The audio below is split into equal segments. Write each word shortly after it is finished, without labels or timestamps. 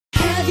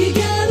you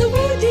got a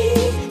Woody?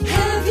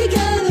 Have you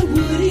got a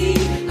Woody?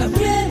 A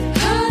red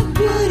hot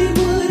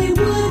Woody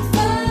wood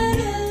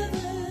fire.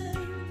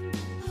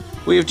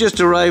 We have just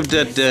arrived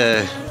at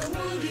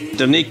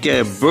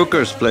Darinka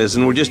Brooker's place,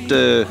 and we're just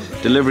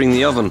delivering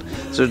the oven.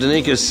 So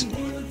Darinka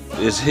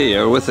is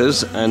here with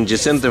us, and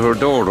Jacinta, her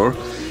daughter.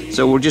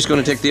 So we're just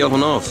going to take the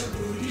oven off.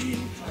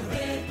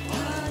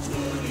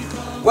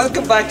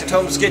 Welcome back to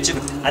Tom's Kitchen,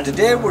 and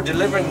today we're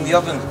delivering the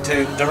oven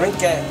to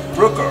Darinka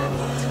Brooker,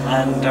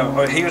 and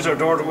here's her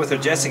daughter with her,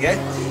 Jessica.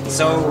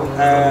 So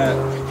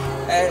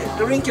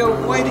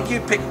Darinka, why did you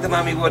pick the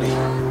Mammy Woody?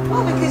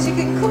 Well, because you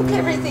can cook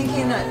everything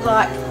in it,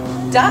 like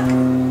duck,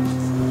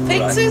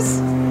 pizzas,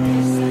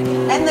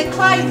 and the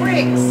clay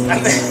bricks.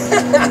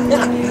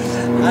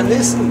 And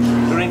listen,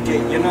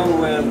 Darinka, you know,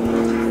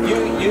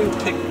 you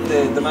picked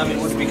the Mammy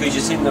Woody because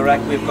you've seen the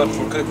rack we've got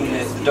for cooking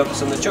the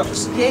ducks and the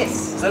chucks. Yes.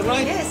 Is that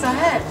right? Yes, I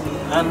have.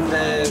 And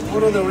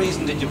what other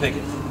reason did you pick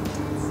it?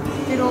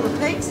 Get all the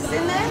pizzas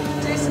in there,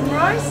 do some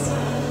roast.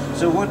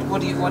 So what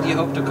do you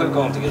hope to cook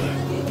all together?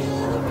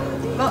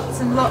 Lots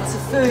and lots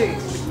of food.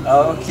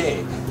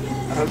 Okay.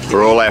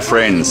 For all our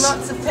friends.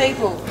 Lots of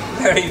people.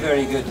 Very,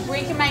 very good.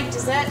 We can make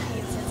dessert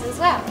pizzas as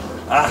well.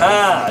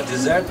 Aha!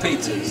 Dessert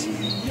pizzas.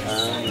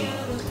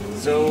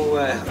 So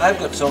I've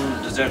got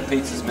some dessert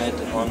pizzas made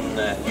on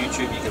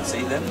YouTube. You can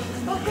see them.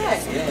 Okay.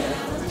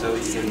 Yeah. So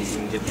you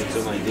can get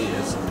some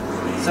ideas.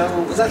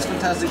 So that's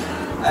fantastic.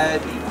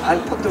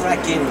 I'll put the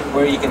rack in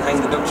where you can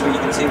hang the ducks, where you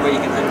can see where you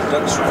can hang the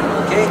ducks from.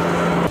 Okay.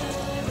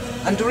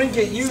 And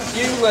Darinka,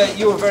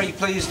 you were very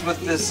pleased with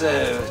this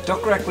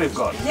duck rack we've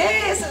got.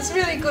 Yes, it's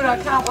really good. I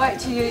can't wait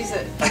to use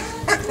it.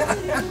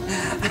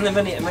 And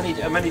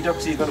how many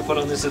ducks are you going to put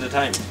on this at a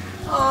time?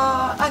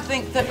 Oh, I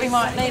think that we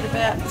might need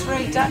about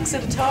 3 ducks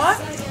at a time.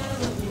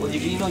 Well,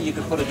 you know you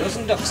could put a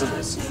dozen ducks in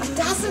this. A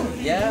dozen?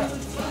 Yeah.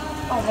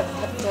 I'll have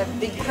to have a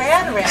big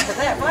crowd around for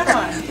that, won't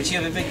I? But you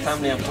have a big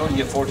family. I'm told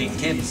you have 14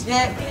 kids.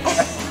 Yeah.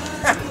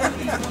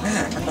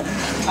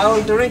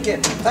 Oh,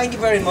 Darinka, thank you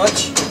very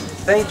much.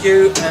 Thank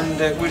you, and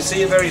we'll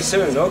see you very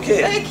soon.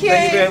 Okay. Thank you.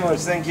 Thank you very much.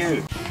 Thank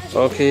you.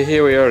 Okay,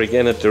 here we are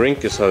again at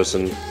Darinka's house,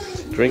 and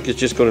Darinka's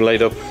just going to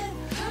light up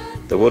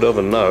the wood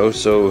oven now.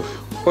 So,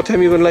 what time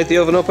are you going to light the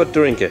oven up at,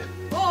 Darinka?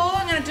 Oh,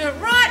 I'm going to do it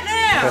right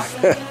now.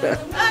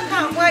 I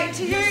can't wait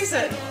to use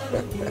it.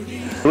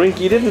 Darinka,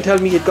 you didn't tell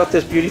me you'd got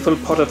this beautiful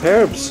pot of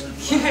herbs.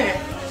 Yeah.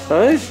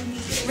 Huh?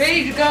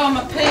 Ready to go on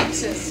my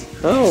pizzas.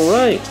 Oh,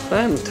 right.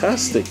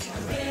 Fantastic.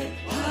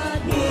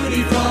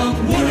 Woody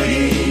from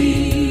Woody.